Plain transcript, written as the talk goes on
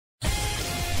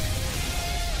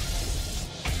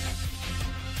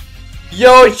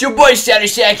Yo, it's your boy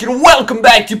ShadowShak and welcome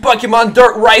back to Pokemon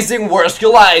Dark Rising Worlds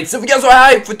Collide. So if you guys are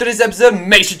hyped for today's episode,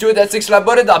 make sure to hit that 6 like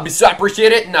button. I'll be so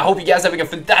appreciated, and I hope you guys are having a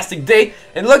fantastic day.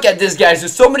 And look at this, guys,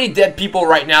 there's so many dead people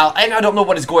right now and I don't know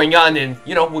what is going on, and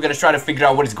you know, we're gonna try to figure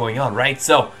out what is going on, right?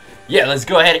 So yeah, let's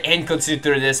go ahead and continue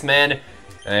through this, man.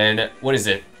 And what is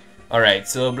it? Alright,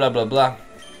 so blah blah blah.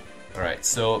 Alright,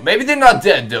 so maybe they're not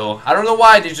dead though. I don't know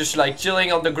why they're just like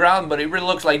chilling on the ground, but it really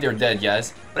looks like they're dead,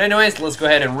 guys. But anyways, let's go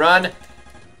ahead and run.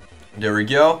 There we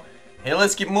go. And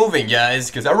let's keep moving, guys,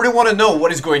 because I really want to know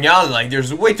what is going on. Like,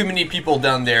 there's way too many people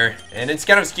down there, and it's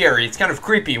kind of scary. It's kind of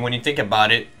creepy when you think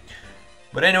about it.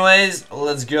 But anyways,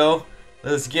 let's go.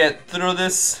 Let's get through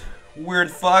this weird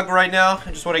fog right now.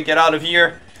 I just want to get out of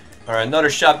here. Alright, another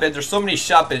shop bed. There's so many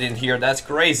shop beds in here. That's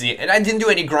crazy. And I didn't do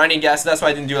any grinding, guys. So that's why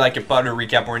I didn't do like a powder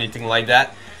recap or anything like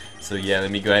that. So yeah,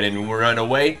 let me go ahead and run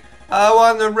away. I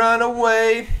want to run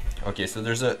away. Okay, so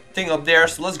there's a thing up there.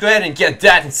 So let's go ahead and get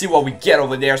that and see what we get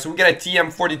over there. So we got a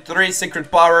TM43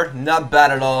 Secret Power. Not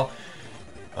bad at all.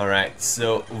 Alright,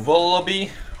 so Volubee.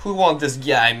 Who wants this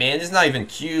guy, man? He's not even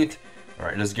cute.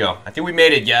 Alright, let's go. I think we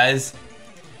made it, guys.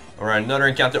 Alright, another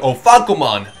encounter. Oh,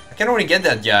 Falcomon. I can't really get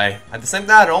that guy. At the same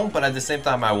time, I don't, but at the same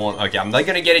time, I won't. Okay, I'm not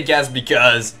gonna get it, guys,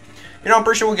 because, you know, I'm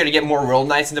pretty sure we're gonna get more World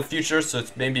Knights in the future, so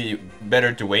it's maybe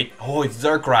better to wait. Oh, it's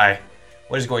Darkrai.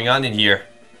 What is going on in here?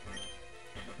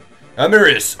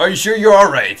 Amiris, are you sure you're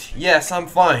alright? Yes, I'm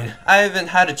fine. I haven't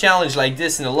had a challenge like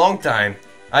this in a long time.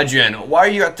 Adrian, why are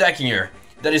you attacking her?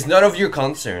 That is none of your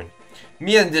concern.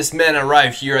 Me and this man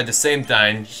arrived here at the same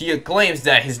time. He claims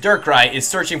that his Darkrai is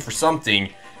searching for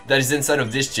something that is inside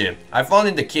of this chip I found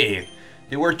in the cave.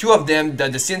 There were two of them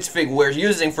that the scientific were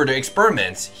using for the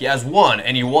experiments. He has one,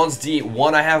 and he wants the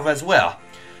one I have as well.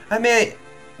 I may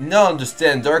not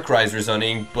understand Darkrai's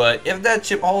reasoning, but if that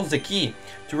chip holds the key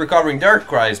to recovering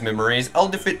Darkrai's memories, I'll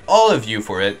defeat all of you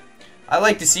for it. I'd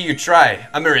like to see you try.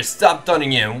 Amiris, stop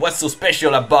taunting him. What's so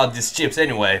special about these chips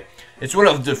anyway? It's one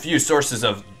of the few sources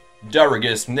of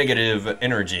Darugis negative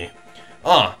energy.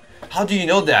 How do you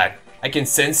know that? I can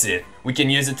sense it. We can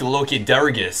use it to locate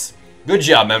Darugis. Good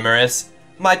job, Amiris.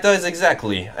 My thoughts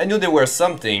exactly. I knew there was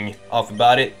something off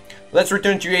about it. Let's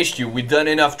return to HQ. We've done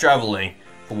enough traveling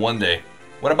for one day.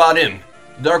 What about him?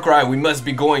 Darkrai, we must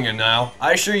be going now.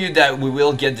 I assure you that we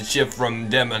will get the chip from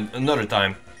them another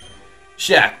time.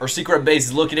 Shak, our secret base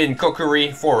is located in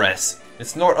Kokiri Forest.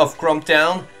 It's north of Chrome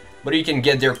Town, but you can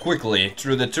get there quickly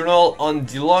through the tunnel on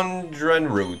the London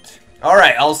route.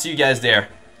 Alright, I'll see you guys there.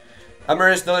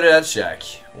 Amiris noted at Shak.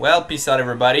 Well, peace out,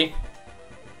 everybody.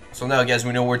 So now, guys,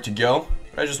 we know where to go.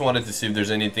 I just wanted to see if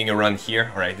there's anything around here.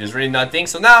 Alright, there's really nothing.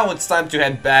 So now it's time to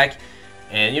head back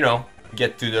and, you know,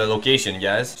 get to the location,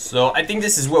 guys. So I think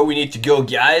this is where we need to go,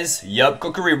 guys. Yup,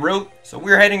 Kokiri route. So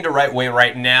we're heading the right way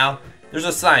right now. There's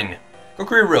a sign.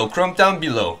 Kokiri route, Chrome Town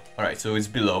below. Alright, so it's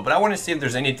below. But I want to see if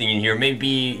there's anything in here. Maybe,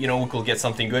 you know, we could get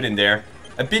something good in there.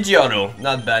 A Pidgeotto.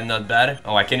 Not bad, not bad.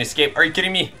 Oh, I can escape. Are you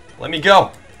kidding me? Let me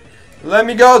go. Let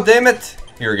me go, damn it.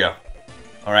 Here we go.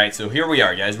 Alright, so here we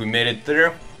are, guys. We made it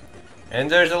through. And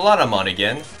there's a lot of them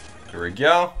again. Here we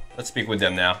go. Let's speak with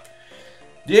them now.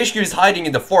 The HQ is hiding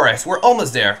in the forest. We're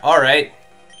almost there. Alright.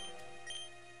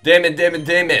 Damn it, damn it,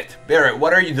 damn it. Barrett,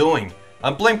 what are you doing?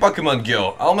 I'm playing Pokemon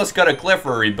Go. I almost got a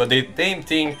Clefairy, but the damn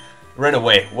thing ran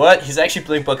away. What? He's actually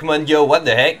playing Pokemon Go? What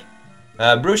the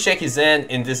heck? Bruce shook his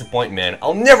hand in disappointment.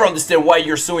 I'll never understand why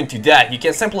you're so into that. You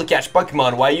can simply catch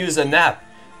Pokemon while you use an app.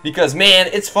 Because, man,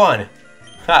 it's fun.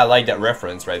 I like that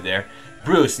reference right there.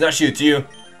 Bruce, not you too.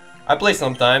 I play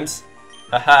sometimes.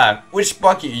 Haha, which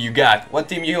Poké you got? What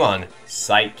team you on?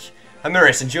 Psych.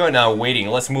 Amiris and Joe are now waiting.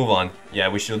 Let's move on. Yeah,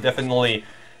 we should definitely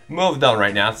move down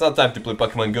right now. It's not time to play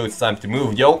Pokemon Go, it's time to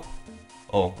move, yo.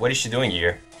 Oh, what is she doing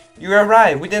here? You're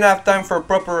right, we didn't have time for a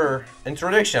proper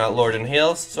introduction at Lorden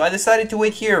Hills, so I decided to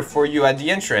wait here for you at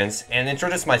the entrance and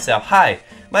introduce myself. Hi,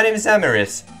 my name is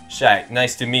Amiris. Shak,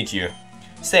 nice to meet you.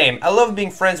 Same, I love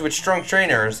being friends with strong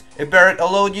trainers. If Barrett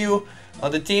allowed you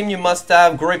on the team, you must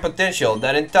have great potential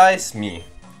that enticed me.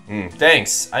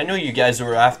 Thanks. I know you guys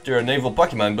were after a naval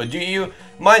Pokemon, but do you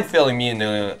mind filling me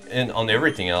in on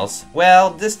everything else?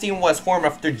 Well, this team was formed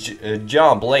after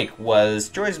John Blake was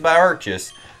chosen by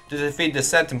Arceus to defeat the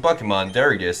Saturn Pokemon,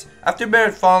 Darugis. After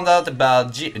Barrett found out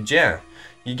about Jan,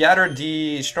 he gathered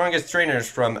the strongest trainers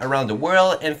from around the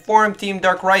world and formed Team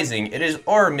Dark Rising. It is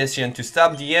our mission to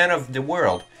stop the end of the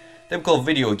world. Typical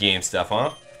video game stuff,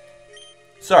 huh?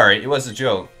 Sorry, it was a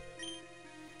joke.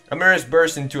 Amiris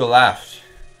burst into a laugh.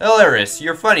 Hilarious,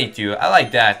 you're funny too, I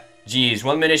like that. Geez,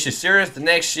 1 minute she's serious, the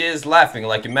next she is laughing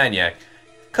like a maniac.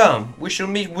 Come, we shall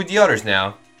meet with the others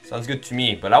now. Sounds good to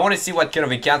me. But I want to see what kind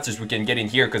of encounters we can get in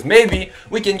here, because maybe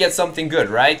we can get something good,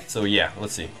 right? So yeah,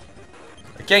 let's see.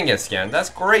 A Kangaskhan. That's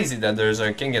crazy that there's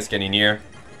a Kangaskhan in here.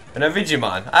 And a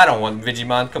Digimon. I don't want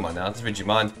Digimon. Come on now, it's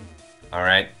Digimon.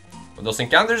 Alright. But those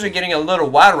encounters are getting a little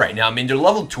wild right now. I mean, they're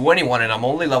level 21 and I'm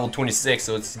only level 26,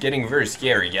 so it's getting very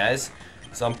scary, guys.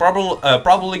 So I'm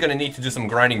probably gonna need to do some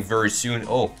grinding very soon.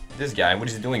 Oh, this guy, what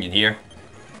is he doing in here?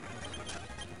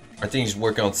 I think he's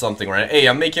working on something, right? Hey,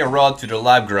 I'm making a route to the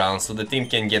lab ground so the team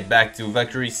can get back to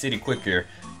Valkyrie City quicker.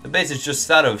 The base is just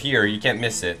out of here, you can't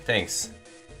miss it. Thanks.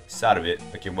 It's out of it.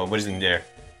 Okay, well, what is in there?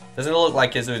 Doesn't look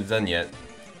like it's done yet.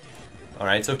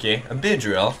 Alright, it's okay. A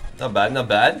Birdramon. Not bad, not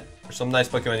bad. There's some nice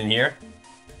Pokemon in here.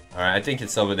 Alright, I think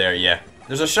it's over there, yeah.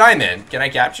 There's a Shaman. Can I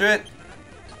capture it?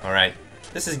 Alright.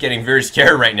 This is getting very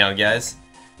scary right now, guys.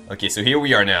 Okay, so here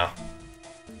we are now.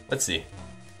 Let's see.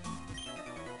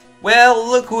 Well,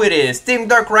 look who it is. Team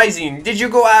Dark Rising. Did you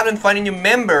go out and find a new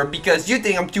member because you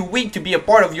think I'm too weak to be a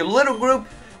part of your little group?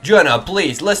 Joanna,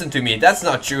 please, listen to me. That's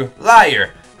not true.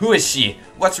 Liar. Who is she?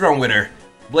 What's wrong with her?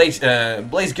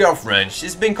 Blaze's girlfriend.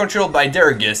 She's been controlled by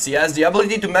Darugis. He has the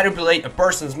ability to manipulate a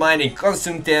person's mind and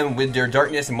consume them with their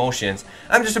darkness emotions.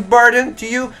 I'm just a burden to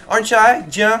you, aren't I,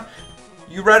 John?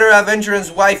 You rather have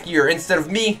Endurance's wife here instead of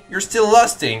me. You're still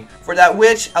lusting for that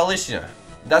witch, Alicia.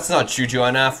 That's not true,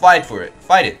 Joanna. Fight for it.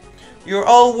 Fight it. You're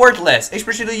all worthless,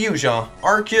 especially you, Jean.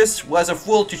 Arceus was a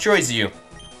fool to choose you.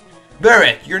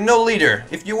 Barrett, you're no leader.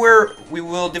 If you were, we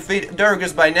will defeat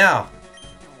Darugis by now.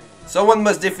 Someone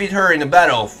must defeat her in a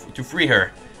battle to free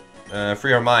her.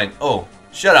 Free her mind. Oh,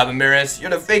 shut up, Amiris. You're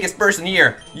the fakest person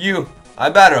here. You. I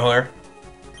battle her.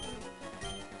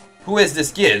 Who is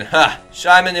this kid? Ha!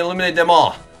 Shaman, eliminate them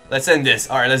all. Let's end this.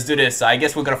 Alright, let's do this. I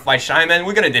guess we're gonna fight Shaman.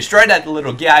 We're gonna destroy that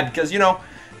little guy because, you know,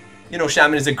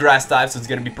 Shaman is a grass type, so it's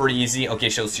gonna be pretty easy. Okay,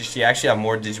 so she actually have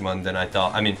more Digimon than I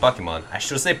thought. I mean, Pokemon. I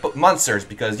should say monsters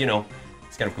because, you know,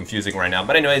 it's kind of confusing right now.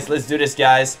 But anyways, let's do this,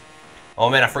 guys. Oh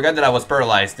man, I forgot that I was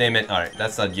paralyzed. Damn it. Alright,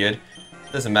 that's not good.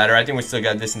 Doesn't matter. I think we still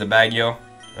got this in the bag, yo.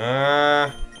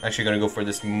 Actually gonna go for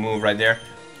this move right there.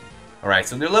 Alright,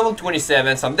 so they're level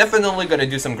 27, so I'm definitely gonna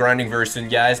do some grinding very soon,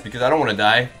 guys, because I don't want to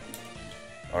die.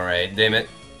 Alright, damn it.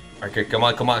 Okay, come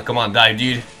on, come on, come on, die,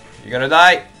 dude. You gonna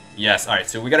die? Yes, alright,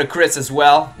 so we got a crits as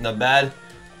well. Not bad.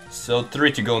 So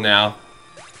 3 to go now.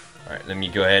 Alright, let me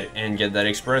go ahead and get that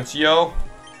experience, yo.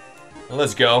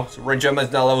 Let's go. So Ryuko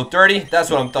is now level 30.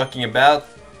 That's what I'm talking about.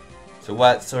 So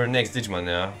what's our next Digimon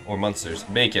now? Or monsters?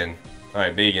 Bacon.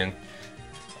 Alright, Bacon.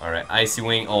 Alright, Icy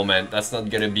Wing. Oh man, that's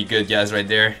not gonna be good, guys, right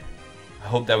there. I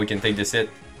hope that we can take this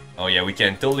hit. Oh yeah, we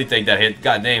can totally take that hit.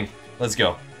 God damn. Let's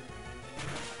go.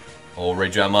 Oh,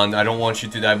 Birdramon, I don't want you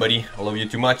to die, buddy. I love you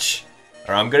too much.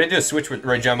 Alright, I'm gonna do a switch with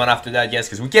Birdramon after that, yes,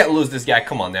 because we can't lose this guy.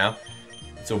 Come on now.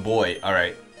 It's a boy.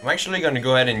 Alright. I'm actually gonna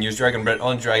go ahead and use Dragon Breath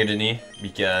on Dragony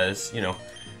because, you know,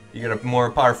 you got a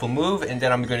more powerful move, and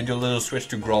then I'm gonna do a little switch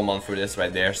to Growlmon for this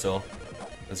right there, so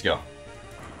let's go.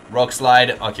 Rock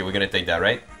Slide. Okay, we're gonna take that,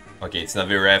 right? Okay, it's not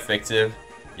very effective.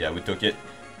 Yeah, we took it.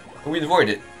 We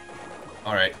avoided it.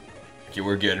 Alright. Okay,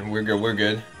 we're good. We're good. We're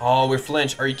good. Oh, we're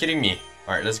flinched. Are you kidding me?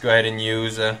 Alright, let's go ahead and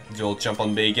use the old jump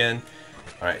on Bacon.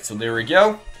 Alright, so there we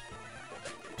go.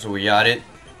 So we got it.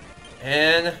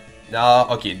 And now,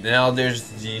 okay, now there's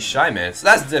the Shaman. So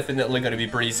that's definitely gonna be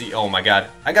pretty easy. Oh my god.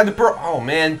 I got the oh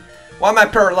man. Why am I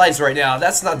paralyzed right now?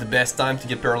 That's not the best time to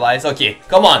get paralyzed. Okay,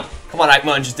 come on. Come on,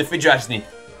 Aikmon, just defeat Dragony.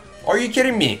 Are you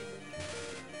kidding me?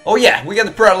 Oh yeah, we got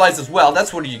the paralyzed as well.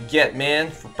 That's what you get,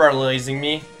 man, for paralyzing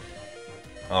me.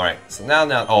 Alright, so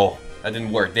now, oh, that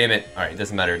didn't work, damn it. Alright,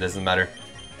 doesn't matter, doesn't matter.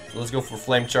 So let's go for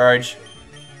Flame Charge.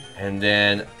 And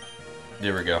then,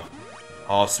 there we go.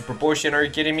 Oh, Super Potion, are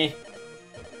you kidding me?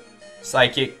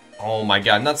 Psychic. Oh my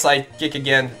god, not Psychic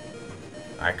again.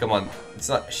 Alright, come on. It's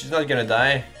not, she's not gonna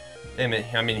die. Damn it,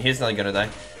 I mean, he's not gonna die.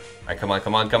 Alright, come on,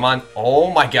 come on, come on. Oh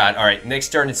my god, alright, next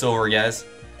turn it's over, guys.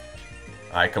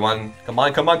 Alright, come on, come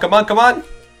on, come on, come on, come on!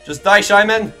 Just die,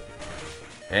 Shaman!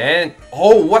 And,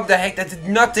 oh, what the heck, that did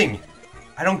nothing!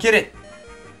 I don't get it!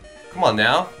 Come on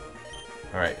now.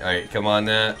 Alright, come on,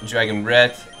 Dragon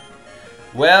Breath.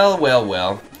 Well, well,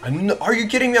 well. Are you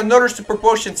kidding me? Another Super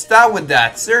Potion style with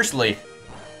that, seriously.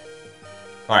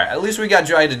 Alright, at least we got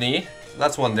Dragony. So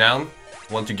that's one down,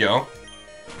 one to go.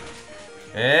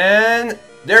 And,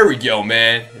 there we go,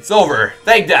 man. It's over.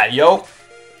 Take that, yo!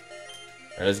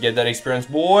 Let's get that experience,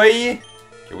 boy.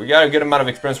 Okay, we got a good amount of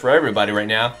experience for everybody right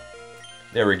now.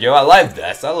 There we go. I like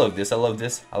this. I love this. I love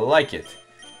this. I like it.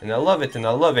 And I love it. And I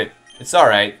love it. It's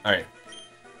alright. Alright.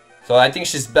 So I think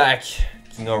she's back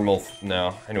to normal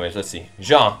now. Anyways, let's see.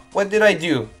 Jean, what did I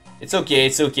do? It's okay,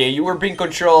 it's okay. You were being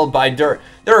controlled by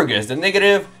Darugis. The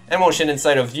negative emotion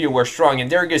inside of you were strong and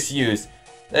Darugis used.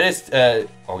 That is,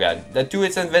 oh god, that to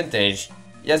its advantage.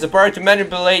 He has the power to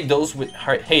manipulate those with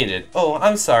hated. Oh,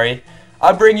 I'm sorry.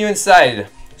 I'll bring you inside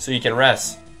so you can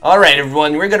rest. Alright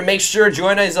everyone, we're gonna make sure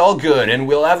Joanna is all good and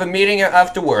we'll have a meeting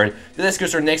afterward to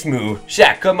discuss our next move.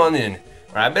 Shaq, come on in.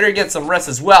 Alright, I better get some rest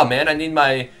as well, man. I need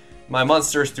my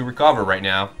monsters to recover right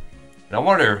now. And I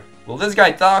wonder, will this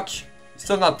guy talk?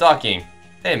 Still not talking.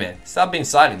 Hey man, stop being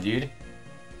silent, dude.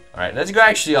 Alright, let's go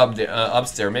actually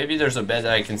upstairs. Maybe there's a bed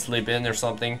that I can sleep in or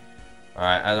something.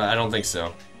 Alright, I don't think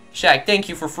so. Shaq, thank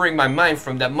you for freeing my mind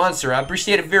from that monster. I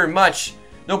appreciate it very much.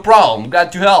 No problem,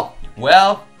 glad to help.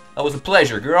 Well, that was a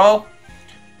pleasure, girl.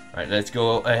 Alright, let's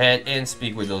go ahead and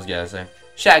speak with those guys.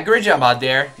 Shaq, great job out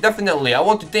there. Definitely, I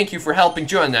want to thank you for helping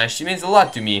Joanna. She means a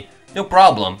lot to me. No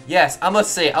problem. Yes, I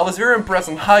must say, I was very impressed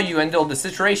on how you handled the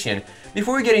situation.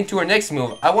 Before we get into our next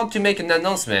move, I want to make an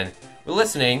announcement. We're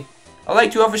listening. I'd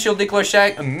like to officially declare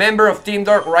Shaq a member of Team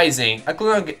Dark Rising. I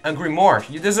couldn't agree more.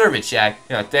 You deserve it, Shaq.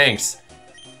 Yeah, thanks.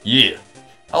 Yeah.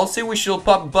 I'll say we should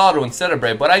pop a bottle and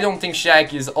celebrate, but I don't think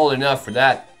Shaq is old enough for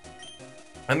that.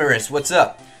 Amaris, what's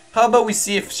up? How about we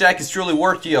see if Shaq is truly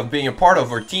worthy of being a part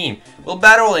of our team? We'll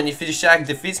battle, and if Shaq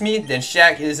defeats me, then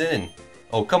Shaq is in.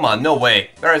 Oh, come on, no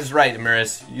way. That's right,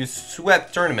 Amaris. You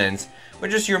swept tournaments. We're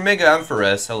just your Mega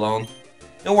Empress alone.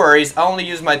 No worries, I only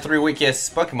use my 3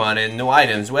 weakest Pokemon and no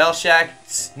items. Well,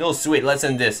 Shaq, no sweet, let's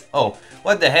end this. Oh,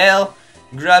 what the hell?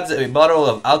 Grabs a bottle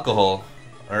of alcohol.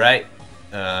 Alright.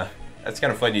 That's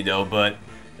kind of funny though, but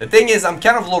the thing is, I'm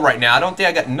kind of low right now. I don't think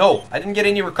I got... No, I didn't get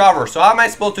any recover. So how am I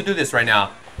supposed to do this right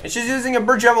now? And she's using a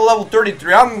Birdramon level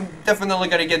 33. I'm definitely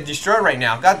gonna get destroyed right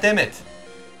now. God damn it.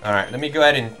 Alright, let me go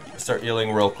ahead and start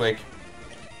healing real quick.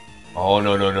 Oh,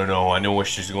 no. I know what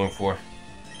she's going for.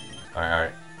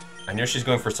 Alright. I knew she's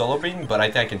going for Solo Beam, but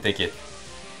I think I can take it.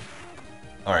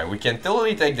 Alright, we can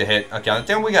totally take the hit. Okay, I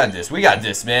think we got this. We got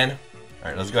this, man.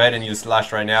 Alright, let's go ahead and use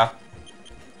Slash right now.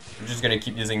 We're just gonna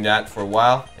keep using that for a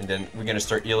while, and then we're gonna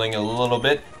start healing a little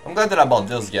bit. I'm glad that I bought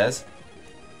this, guys.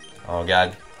 Oh,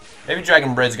 God. Maybe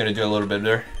Dragon Bread's gonna do a little bit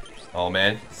there. Oh,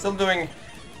 man. Still doing...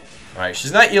 Alright,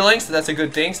 she's not healing, so that's a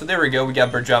good thing. So there we go, we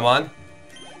got Birdramon.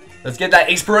 Let's get that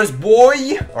experience,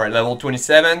 boy! Alright, level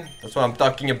 27. That's what I'm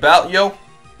talking about, yo.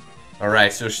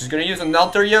 Alright, so she's gonna use an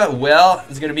Altaria. Well,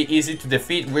 it's gonna be easy to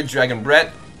defeat with Dragon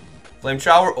Breath. Flame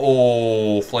Shower.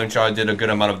 Oh, Flame Shower did a good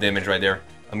amount of damage right there.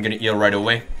 I'm gonna heal right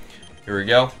away. Here we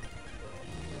go.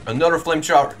 Another Flame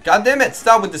Shower. God damn it,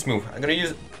 stop with this move. I'm gonna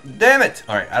use... Damn it!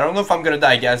 Alright, I don't know if I'm gonna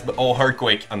die, guys, but... Oh,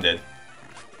 Earthquake. I'm dead.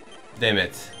 Damn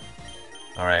it.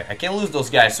 Alright, I can't lose those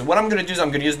guys. So what I'm gonna do is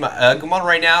I'm gonna use my Agumon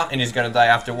right now, and he's gonna die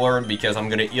afterward because I'm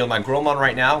gonna heal my Gromon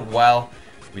right now while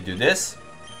we do this.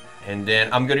 And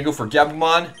then I'm gonna go for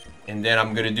Gabumon, and then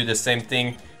I'm gonna do the same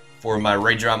thing for my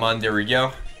Birdramon. There we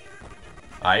go.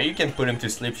 Alright, you can put him to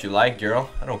sleep if you like, girl.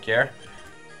 I don't care.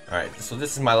 Alright, so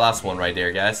this is my last one right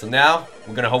there, guys. So now,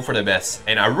 we're gonna hope for the best.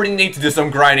 And I really need to do some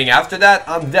grinding. After that,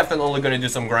 I'm definitely gonna do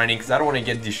some grinding because I don't want to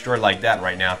get destroyed like that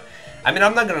right now. I mean,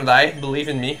 I'm not gonna die, believe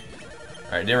in me.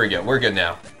 Alright, there we go. We're good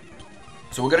now.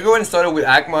 So we're gonna go ahead and start it with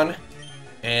Agumon.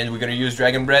 And we're gonna use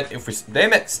Dragon Breath. If we...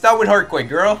 Damn it! Start with Earthquake,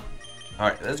 girl!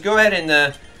 Alright, let's go ahead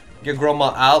and get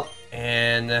Gromon out.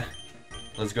 And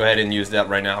let's go ahead and use that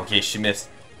right now. Okay, she missed.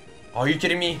 Oh, are you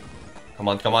kidding me? Come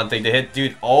on, take the hit,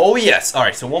 dude. Oh, yes!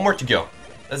 Alright, so one more to go.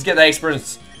 Let's get that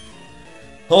experience.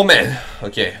 Oh, man.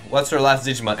 Okay, what's our last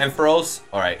Digimon? Ampharos?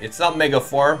 Alright, it's not Mega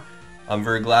form. I'm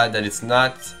very glad that it's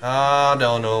not. I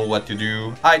don't know what to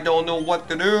do.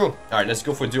 Alright, let's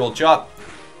go for Dual Chop.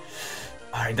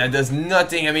 Alright, that does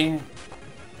nothing. I mean...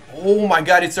 Oh my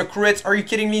god, it's a crit. Are you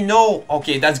kidding me? No.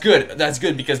 Okay, that's good. That's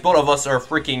good because both of us are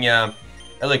freaking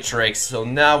electrics. So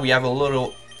now we have a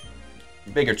little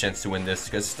bigger chance to win this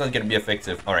because it's not going to be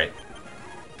effective. Alright.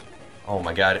 Oh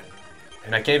my god.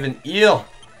 And I can't even heal.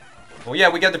 Oh yeah,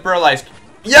 we got the paralyzed.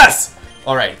 Yes!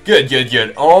 Alright, good.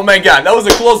 Oh my god, that was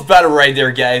a close battle right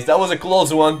there, guys. That was a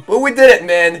close one. But we did it,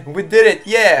 man. We did it.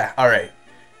 Yeah. Alright.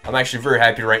 I'm actually very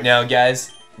happy right now,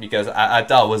 guys. Because I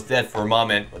thought I was dead for a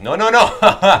moment. But no.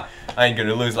 I ain't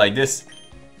gonna lose like this.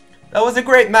 That was a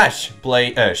great match.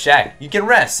 Shaq, you can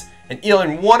rest and heal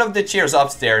in one of the chairs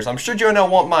upstairs. I'm sure Jonah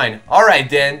won't mind. Alright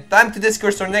then, time to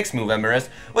discuss our next move, Amaris.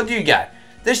 What do you got?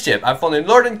 This ship I found in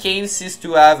Northern Caves is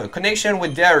to have a connection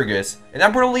with Darugis. And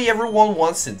apparently everyone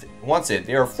wants it.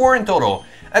 There are 4 in total.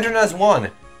 Adrian has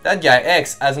 1. That guy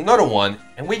X has another one.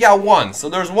 And we got 1. So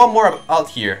there's 1 more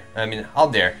out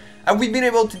there. Have we been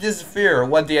able to decipher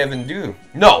what they even do?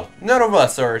 No, none of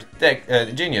us are tech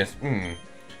genius.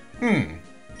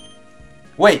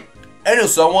 Wait, I know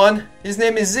someone. His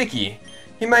name is Ziki.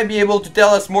 He might be able to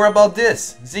tell us more about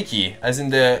this. Ziki, as in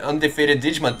the undefeated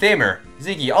Digimon tamer.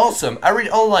 Ziki, awesome. I read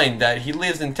online that he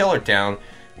lives in Tellertown,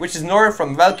 which is north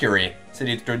from Valkyrie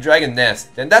City through Dragon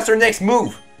Nest. Then that's our next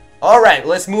move. Alright,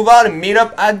 let's move on and meet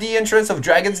up at the entrance of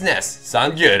Dragon's Nest.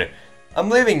 Sound good. I'm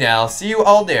leaving now. See you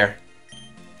all there.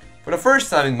 For the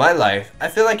first time in my life, I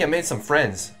feel like I made some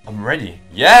friends. I'm ready.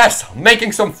 Yes! I'm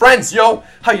making some friends, yo!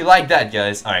 How you like that,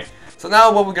 guys? Alright, so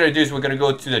now what we're gonna do is we're gonna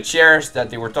go to the chairs that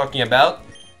they were talking about.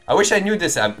 I wish I knew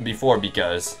this before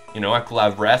because, you know, I could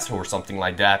have rest or something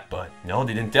like that, but no,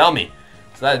 they didn't tell me.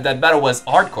 So that battle was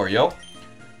hardcore, yo.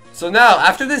 So now,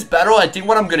 after this battle, I think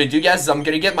what I'm gonna do, guys, is I'm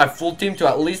gonna get my full team to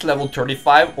at least level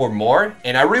 35 or more.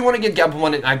 And I really want to get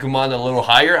Gabumon and Agumon a little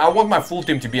higher. I want my full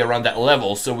team to be around that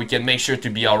level so we can make sure to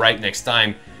be alright next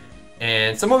time.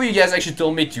 And some of you guys actually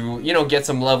told me to, you know, get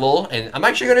some level. And I'm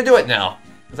actually gonna do it now,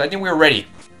 because I think we're ready.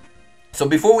 So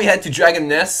before we head to Dragon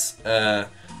Nest,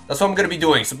 that's what I'm gonna be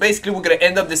doing. So basically we're gonna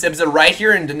end up this episode right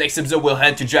here, and the next episode we'll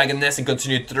head to Dragon Nest and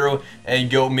continue through and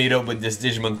go meet up with this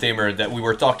Digimon tamer that we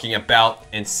were talking about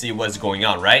and see what's going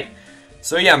on, right?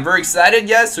 So yeah, I'm very excited,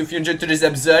 guys. So if you enjoyed today's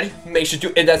episode, make sure to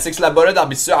hit that 6 like button. That'll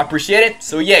be so appreciated.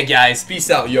 So yeah, guys, peace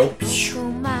out, yo.